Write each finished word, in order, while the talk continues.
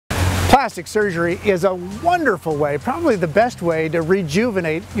Plastic surgery is a wonderful way, probably the best way, to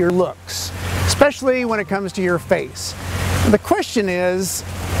rejuvenate your looks, especially when it comes to your face. The question is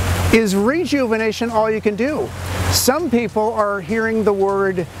rejuvenation all you can do? Some people are hearing the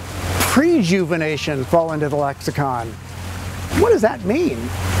word prejuvenation fall into the lexicon. What does that mean,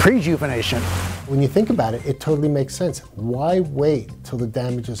 prejuvenation? When you think about it, it totally makes sense. Why wait till the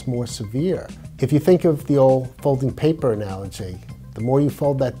damage is more severe? If you think of the old folding paper analogy, the more you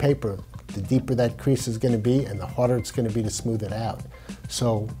fold that paper, the deeper that crease is going to be and the harder it's going to be to smooth it out.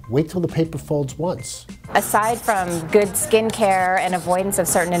 So wait till the paper folds once. Aside from good skin care and avoidance of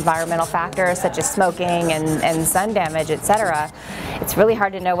certain environmental factors such as smoking and sun damage, etc., it's really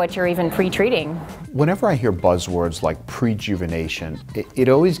hard to know what you're even pre-treating. Whenever I hear buzzwords like prejuvenation, it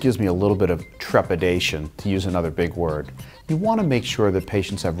always gives me a little bit of trepidation, to use another big word. You want to make sure that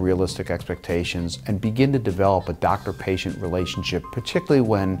patients have realistic expectations and begin to develop a doctor-patient relationship, particularly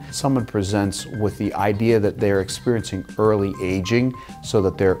when someone presents with the idea that they're experiencing early aging, so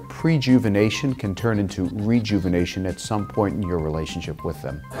that their prejuvenation can turn into rejuvenation at some point in your relationship with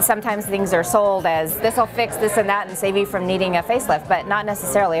them. Sometimes things are sold as this will fix this and that and save you from needing a facelift, but not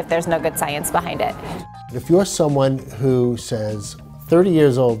necessarily if there's no good science behind it. If you're someone who says, 30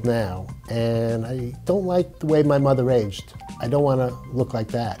 years old now, and I don't like the way my mother aged, I don't want to look like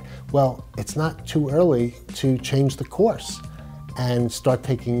that. Well, it's not too early to change the course and start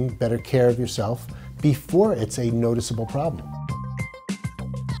taking better care of yourself before it's a noticeable problem.